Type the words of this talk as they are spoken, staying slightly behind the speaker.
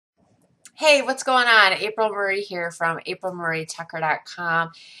Hey, what's going on? April Marie here from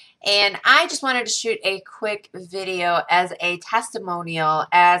aprilmarietucker.com. And I just wanted to shoot a quick video as a testimonial,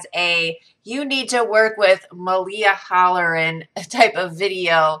 as a you need to work with Malia Holleron type of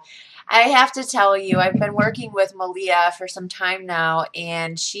video. I have to tell you, I've been working with Malia for some time now,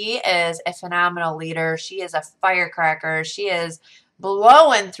 and she is a phenomenal leader. She is a firecracker. She is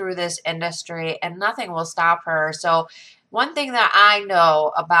blowing through this industry, and nothing will stop her. So one thing that I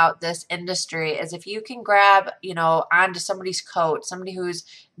know about this industry is if you can grab, onto somebody's coat, somebody who's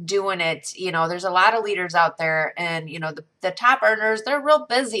doing it, there's a lot of leaders out there and, the top earners, they're real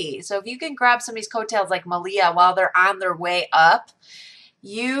busy. So if you can grab somebody's coattails like Malia while they're on their way up,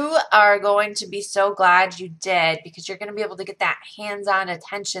 you are going to be so glad you did, because you're going to be able to get that hands-on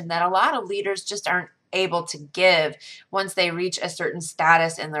attention that a lot of leaders just aren't able to give once they reach a certain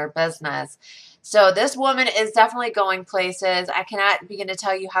status in their business. So this woman is definitely going places. I cannot begin to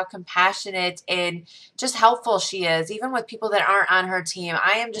tell you how compassionate and just helpful she is, even with people that aren't on her team.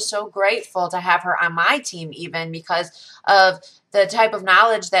 I am just so grateful to have her on my team, even because of the type of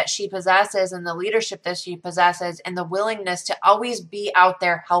knowledge that she possesses and the leadership that she possesses and the willingness to always be out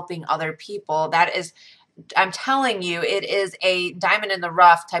there helping other people. That is, I'm telling you, it is a diamond in the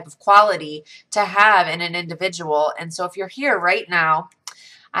rough type of quality to have in an individual. And so if you're here right now,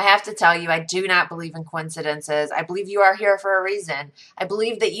 I have to tell you, I do not believe in coincidences. I believe you are here for a reason. I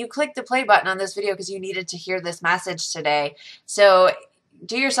believe that you clicked the play button on this video because you needed to hear this message today. So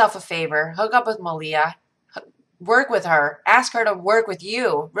do yourself a favor. Hook up with Malia. Work with her. Ask her to work with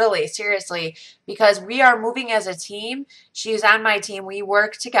you, really, seriously, because we are moving as a team. She's on my team. We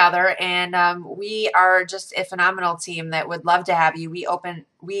work together, and we are just a phenomenal team that would love to have you. We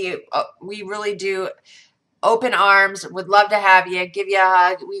really do. Open arms, would love to have you, give you a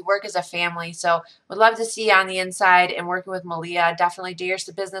hug. We work as a family, so would love to see you on the inside and working with Malia. Definitely do your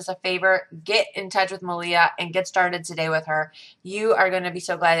business a favor. Get in touch with Malia and get started today with her. You are going to be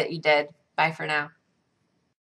so glad that you did. Bye for now.